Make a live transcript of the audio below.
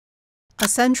A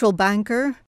central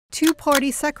banker, two party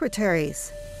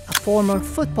secretaries, a former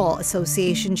football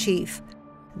association chief.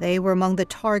 They were among the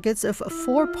targets of a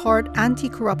four-part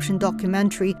anti-corruption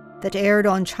documentary that aired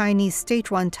on Chinese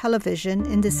state-run television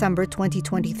in December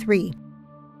 2023.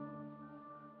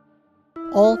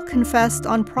 All confessed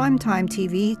on primetime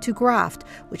TV to graft,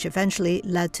 which eventually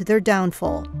led to their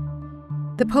downfall.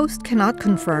 The Post cannot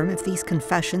confirm if these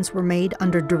confessions were made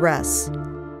under duress.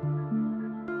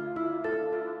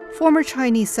 Former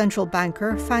Chinese central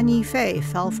banker Fan Yifei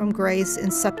fell from grace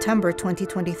in September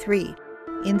 2023.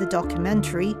 In the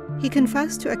documentary, he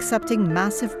confessed to accepting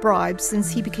massive bribes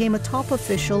since he became a top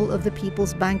official of the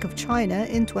People's Bank of China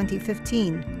in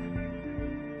 2015.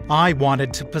 I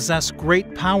wanted to possess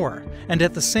great power and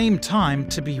at the same time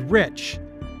to be rich.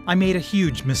 I made a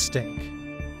huge mistake.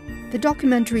 The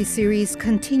documentary series'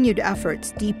 continued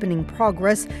efforts deepening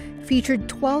progress featured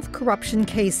 12 corruption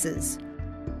cases.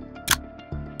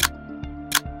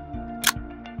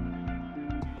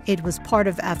 It was part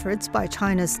of efforts by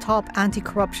China's top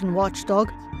anti-corruption watchdog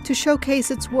to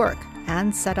showcase its work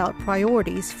and set out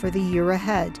priorities for the year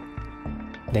ahead.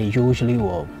 They usually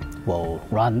will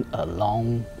run a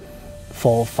long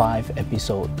 4 or 5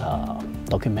 episode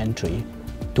documentary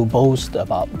to boast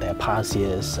about their past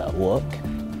year's work.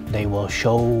 They will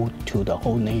show to the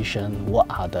whole nation what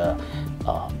are the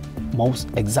most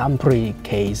exemplary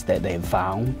case that they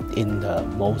found in the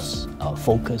most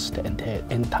focused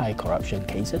anti-corruption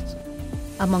cases.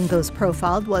 Among those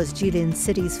profiled was Jilin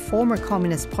City's former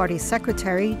Communist Party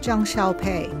secretary, Zhang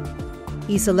Xiaopei.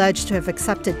 He's alleged to have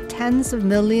accepted tens of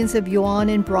millions of yuan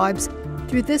in bribes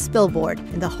through this billboard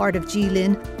in the heart of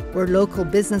Jilin, where local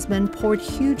businessmen poured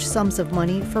huge sums of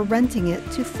money for renting it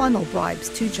to funnel bribes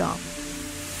to Zhang.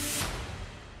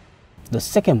 The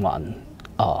second one,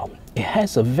 it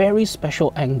has a very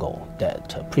special angle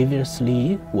that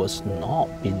previously was not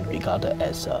been regarded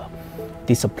as a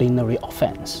disciplinary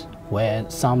offense, where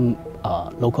some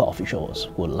local officials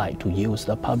would like to use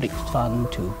the public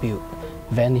fund to build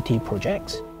vanity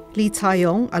projects. Li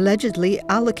Caiyong allegedly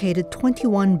allocated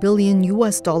 $21 billion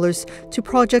to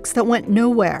projects that went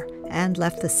nowhere and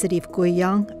left the city of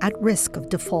Guiyang at risk of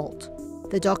default.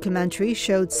 The documentary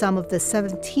showed some of the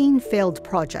 17 failed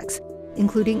projects,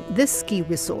 including this ski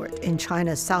resort in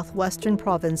China's southwestern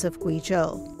province of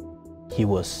Guizhou. He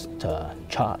was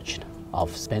charged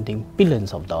of spending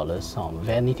billions of dollars on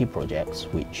vanity projects,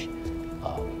 which,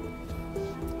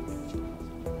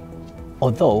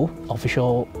 although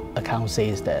official account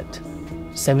says that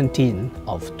 17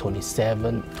 of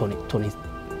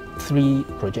 23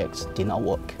 projects did not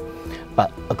work,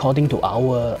 but according to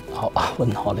our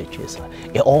knowledge,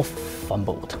 it all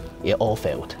fumbled, it all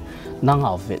failed. None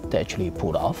of it actually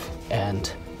pulled off,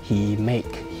 and he made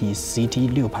his city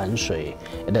Liupan Shui,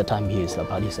 at that time he is the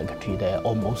party secretary there,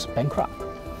 almost bankrupt.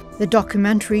 The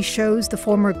documentary shows the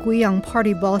former Guiyang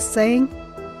party boss saying,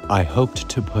 "I hoped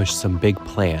to push some big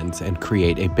plans and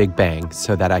create a big bang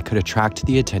so that I could attract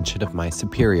the attention of my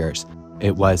superiors.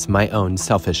 It was my own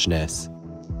selfishness."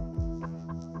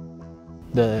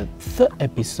 The third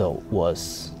episode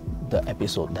was the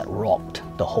episode that rocked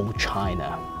the whole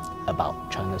China about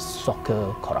China's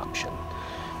soccer corruption,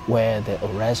 where they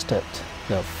arrested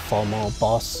the former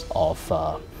boss of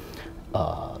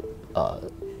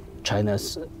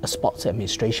China's sports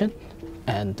administration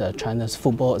and China's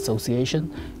football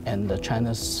association and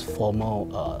China's former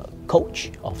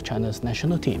coach of China's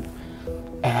national team.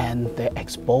 And they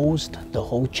exposed the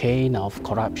whole chain of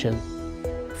corruption.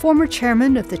 Former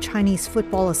chairman of the Chinese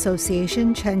Football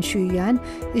Association, Chen Shuyuan,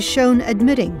 is shown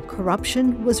admitting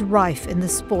corruption was rife in the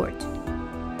sport.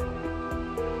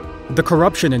 The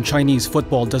corruption in Chinese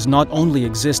football does not only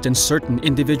exist in certain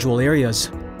individual areas,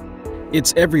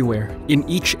 it's everywhere, in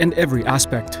each and every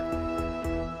aspect.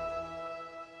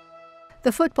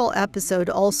 The football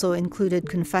episode also included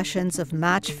confessions of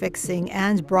match fixing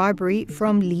and bribery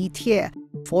from Li Tie,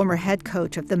 former head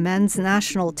coach of the men's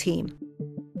national team.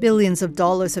 Billions of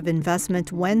dollars of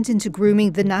investment went into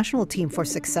grooming the national team for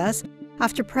success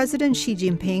after President Xi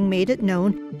Jinping made it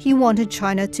known he wanted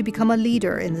China to become a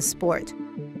leader in the sport.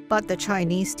 But the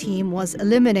Chinese team was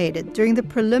eliminated during the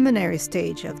preliminary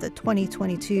stage of the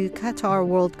 2022 Qatar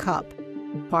World Cup.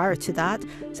 Prior to that,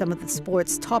 some of the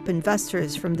sport's top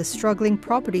investors from the struggling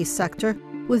property sector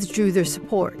withdrew their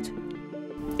support.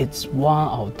 It's one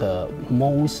of the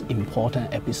most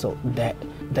important episodes that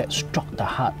struck the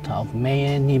heart of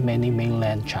many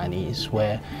mainland Chinese,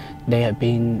 where they have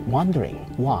been wondering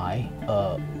why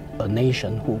a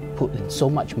nation who put in so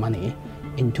much money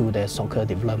into their soccer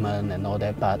development and all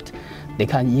that, but they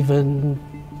can't even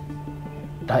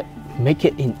make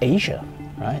it in Asia.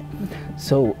 right?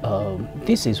 So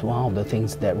this is one of the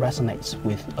things that resonates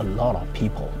with a lot of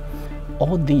people.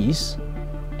 All these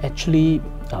actually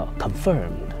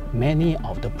confirmed many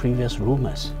of the previous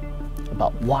rumors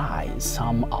about why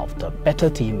some of the better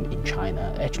team in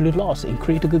China actually lost in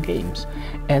critical games.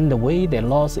 And the way they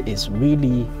lost is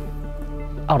really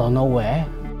out of nowhere.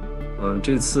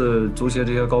 这次足协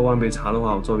这些高官被查的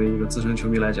话，我作为一个资深球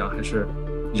迷来讲，还是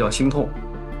比较心痛。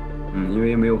因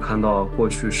为没有看到过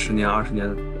去10年、20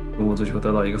年中国足球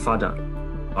得到一个发展，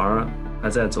反而还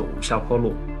在走下坡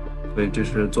路，所以这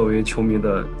是作为球迷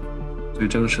的最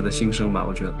真实的心声吧，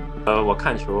我觉得。我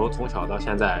看球从小到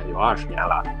现在有20年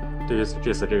了，对于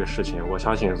这次这个事情，我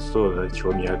相信所有的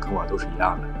球迷跟我都是一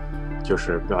样的，就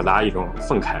是表达一种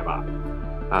愤慨吧。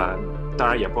当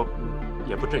然也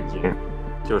不震惊，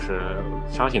就是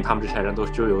相信他们这些人都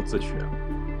咎由自取。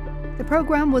The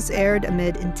program was aired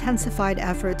amid intensified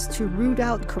efforts to root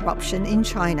out corruption in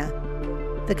China.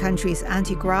 The country's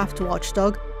anti-graft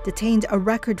watchdog detained a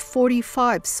record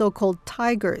 45 so-called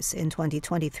tigers in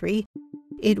 2023.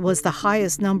 It was the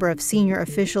highest number of senior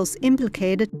officials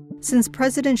implicated since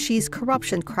President Xi's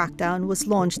corruption crackdown was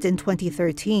launched in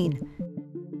 2013.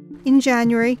 In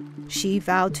January, Xi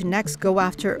vowed to next go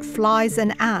after flies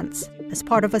and ants as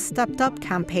part of a stepped-up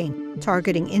campaign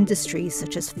targeting industries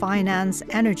such as finance,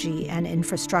 energy, and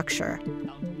infrastructure.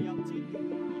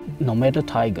 No matter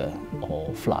tiger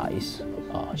or flies,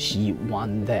 Xi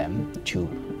wants them to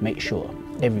make sure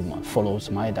everyone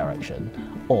follows my direction,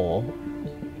 or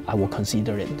I will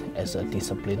consider it as a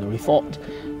disciplinary fault,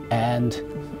 and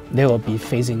they will be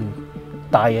facing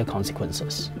dire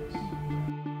consequences.